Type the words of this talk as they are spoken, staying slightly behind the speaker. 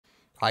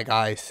Hi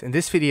guys, in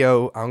this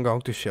video I'm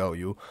going to show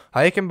you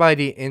how you can buy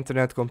the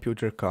internet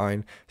computer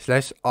coin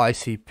slash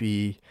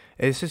ICP.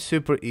 This is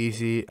super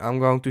easy. I'm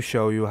going to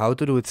show you how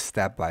to do it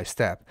step by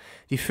step.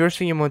 The first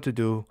thing you want to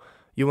do,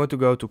 you want to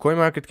go to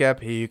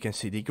CoinMarketCap. Here you can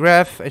see the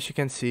graph. As you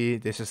can see,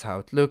 this is how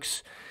it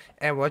looks.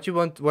 And what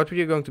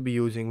we are going to be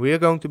using, we are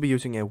going to be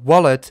using a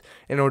wallet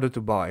in order to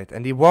buy it.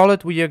 And the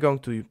wallet we are going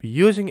to be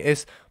using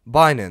is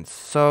Binance.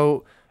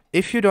 So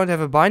if you don't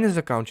have a Binance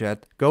account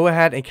yet, go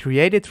ahead and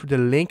create it through the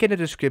link in the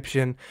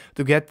description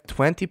to get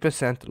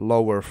 20%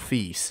 lower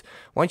fees.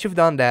 Once you've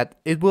done that,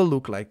 it will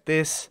look like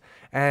this.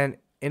 And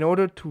in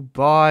order to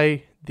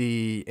buy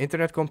the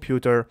internet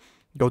computer,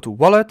 go to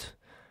wallet,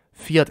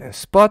 fiat and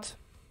spot,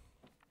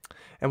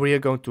 and we are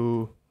going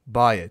to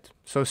buy it.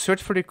 So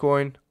search for the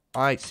coin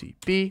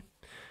ICP.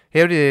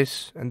 Here it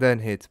is, and then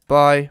hit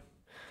buy.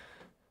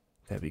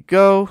 There we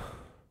go.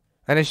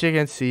 And as you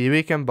can see,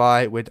 we can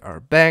buy with our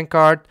bank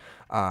card,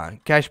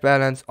 cash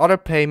balance, other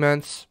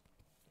payments.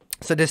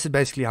 So this is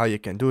basically how you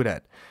can do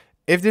that.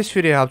 If this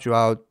video helped you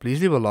out,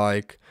 please leave a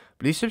like,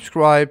 please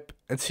subscribe,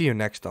 and see you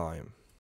next time.